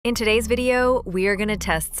In today's video, we are going to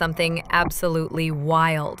test something absolutely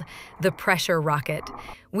wild, the pressure rocket.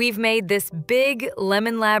 We've made this big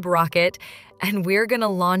Lemon Lab rocket, and we're going to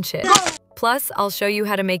launch it. Plus, I'll show you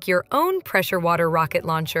how to make your own pressure water rocket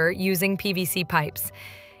launcher using PVC pipes.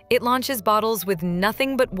 It launches bottles with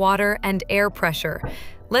nothing but water and air pressure.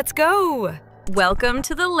 Let's go! Welcome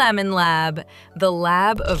to the Lemon Lab, the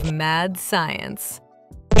lab of mad science.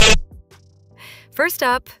 First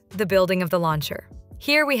up, the building of the launcher.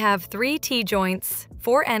 Here we have 3 T-joints,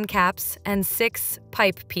 4 end caps, and 6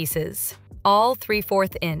 pipe pieces, all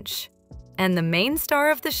 3/4 inch. And the main star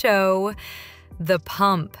of the show, the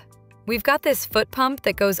pump. We've got this foot pump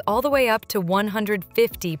that goes all the way up to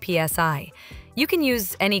 150 psi. You can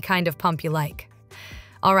use any kind of pump you like.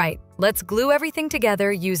 All right, let's glue everything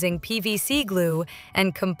together using PVC glue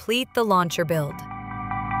and complete the launcher build.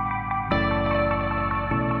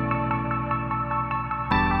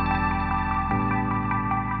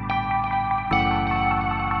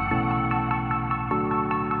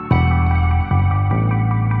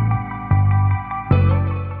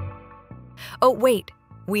 Oh wait,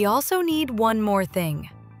 we also need one more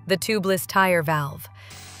thing, the tubeless tire valve.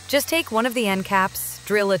 Just take one of the end caps,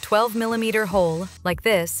 drill a 12mm hole, like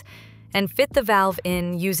this, and fit the valve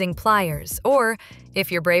in using pliers, or,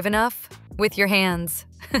 if you're brave enough, with your hands.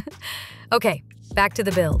 Okay, back to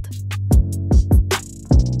the build.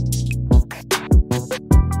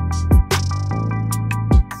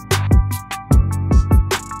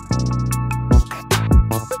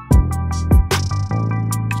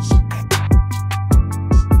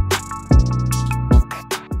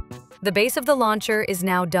 The base of the launcher is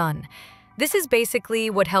now done. This is basically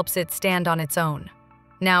what helps it stand on its own.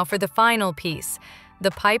 Now for the final piece, the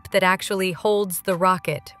pipe that actually holds the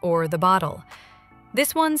rocket, or the bottle.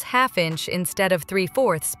 This one's 1/2 inch instead of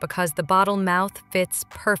 3/4 because the bottle mouth fits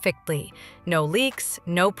perfectly. No leaks,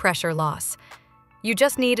 no pressure loss. You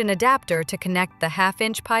just need an adapter to connect the 1/2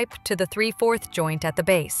 inch pipe to the 3/4 joint at the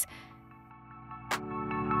base.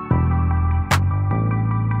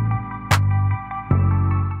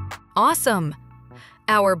 Awesome!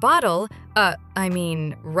 Our bottle,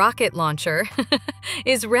 rocket launcher,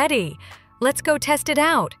 is ready. Let's go test it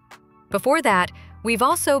out. Before that, we've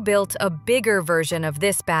also built a bigger version of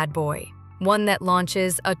this bad boy, one that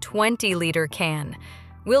launches a 20-liter can.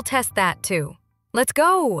 We'll test that too. Let's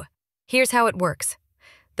go! Here's how it works.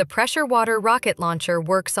 The pressure water rocket launcher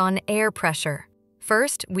works on air pressure.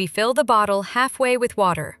 First, we fill the bottle halfway with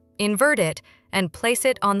water, invert it, and place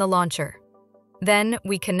it on the launcher. Then,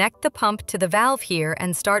 we connect the pump to the valve here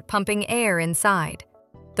and start pumping air inside.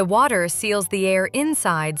 The water seals the air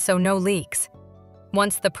inside so no leaks.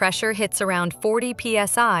 Once the pressure hits around 40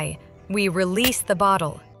 psi, we release the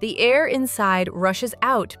bottle. The air inside rushes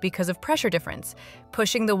out because of pressure difference,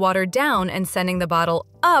 pushing the water down and sending the bottle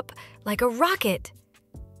up like a rocket.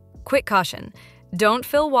 Quick caution, don't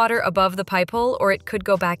fill water above the pipe hole or it could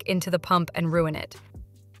go back into the pump and ruin it.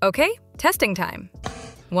 Okay, testing time.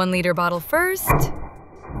 1-liter bottle first.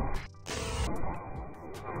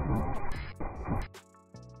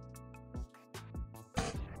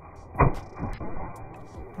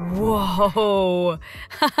 Whoa,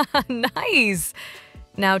 nice.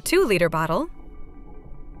 Now 2-liter bottle.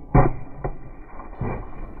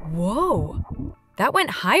 Whoa, that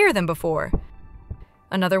went higher than before.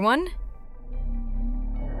 Another one.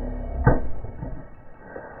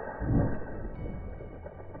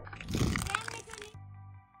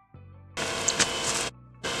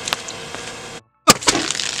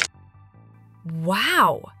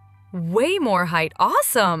 Wow, way more height,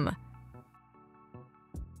 awesome!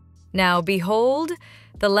 Now behold,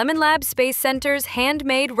 the Lemon Lab Space Center's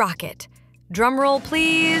handmade rocket. Drumroll,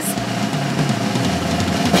 please.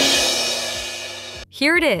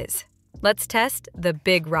 Here it is. Let's test the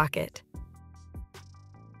big rocket.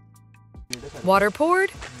 Water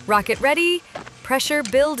poured, rocket ready, pressure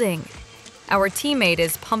building. Our teammate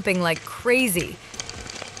is pumping like crazy.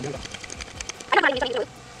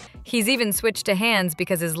 He's even switched to hands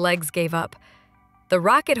because his legs gave up. The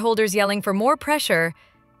rocket holder's yelling for more pressure,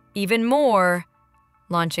 even more.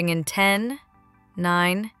 Launching in 10,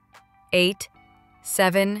 9, 8,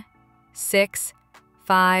 7, 6,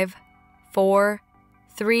 5, 4,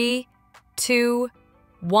 3, 2,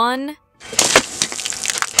 1.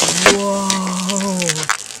 Whoa!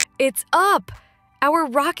 It's up! Our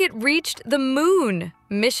rocket reached the moon!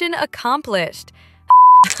 Mission accomplished!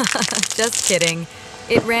 Just kidding.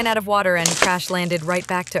 It ran out of water and crash-landed right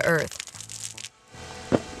back to Earth.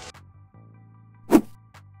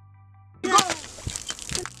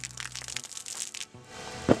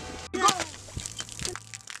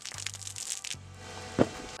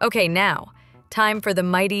 Okay, now, Time for the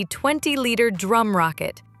mighty 20-liter drum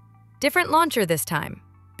rocket. Different launcher this time.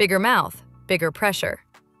 Bigger mouth, bigger pressure.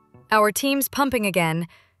 Our team's pumping again.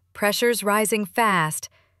 Pressure's rising fast.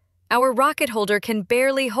 Our rocket holder can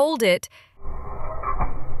barely hold it.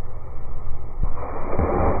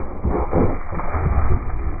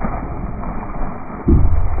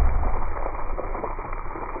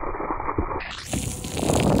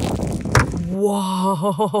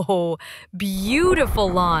 Whoa! Beautiful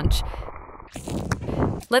launch!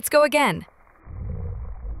 Let's go again.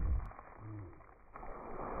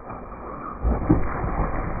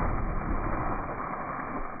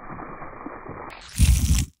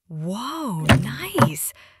 Whoa,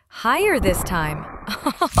 nice! Higher this time.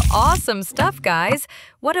 Awesome stuff, guys!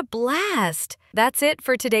 What a blast! That's it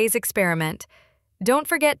for today's experiment. Don't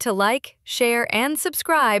forget to like, share, and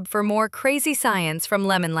subscribe for more crazy science from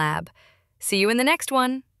Lemon Lab. See you in the next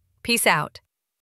one. Peace out.